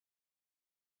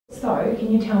So,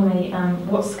 can you tell me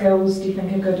what skills do you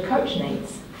think a good coach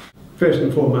needs? First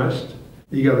and foremost,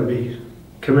 you got to be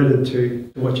committed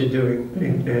to what you're doing,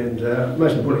 and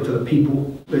most importantly to the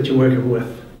people that you're working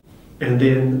with. And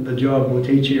then the job will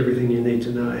teach you everything you need to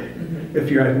know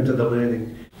if you're open to the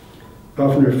learning. I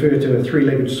often refer to a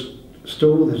three-legged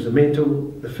stool. There's the mental,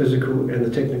 the physical and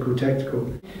the technical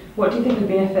tactical. What do you think the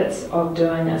benefits of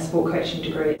doing a sport coaching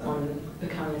degree on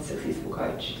becoming a successful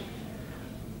coach?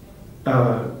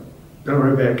 Don't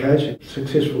worry about coaching. A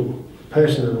successful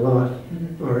person in life,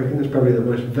 I reckon, is probably the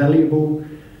most valuable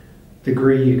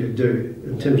degree you could do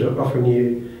in terms of offering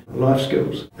you life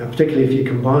skills, particularly if you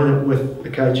combine it with the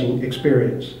coaching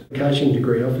experience. The coaching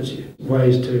degree offers you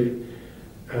ways to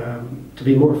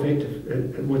be more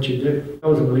effective at what you do.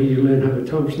 Ultimately, you learn over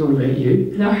time. It's not about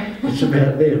you. No. It's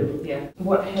about them. Yeah.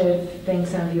 What have been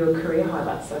some of your career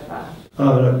highlights so far?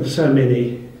 Oh, look, there's so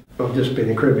many. I've just been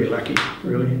incredibly lucky,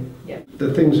 really. Yeah.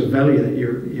 The things of value that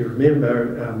you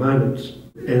remember are moments,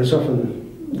 and it's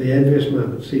often the adverse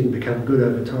moments even become good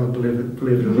over time, believe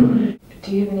it or not.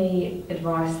 Do you have any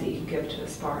advice that you can give to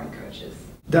aspiring coaches?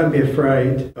 Don't be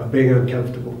afraid of being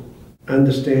uncomfortable.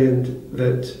 Understand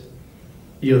that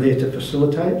you're there to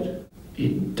facilitate. You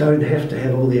don't have to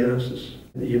have all the answers.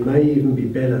 You may even be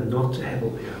better not to have all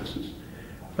the answers,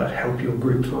 but help your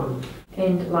group find them.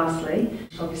 And lastly,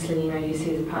 obviously you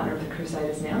see as a partner of the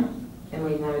Crusaders now, and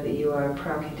we know that you are a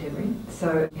proud Canterbury.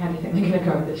 So how do you think they're going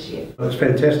to go this year? Well, it's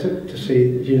fantastic to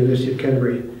see the University of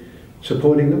Canterbury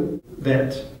supporting them.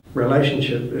 That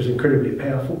relationship is incredibly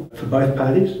powerful for both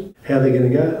parties. How they're going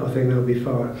to go, I think they'll be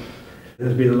fine.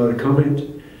 There's been a lot of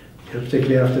comment,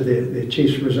 particularly after their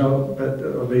Chiefs result, but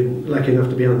I've been lucky enough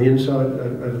to be on the inside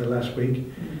over the last week,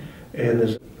 and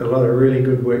there's a lot of really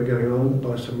good work going on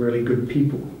by some really good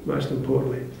people, most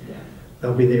importantly.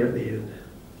 They'll be there at the end.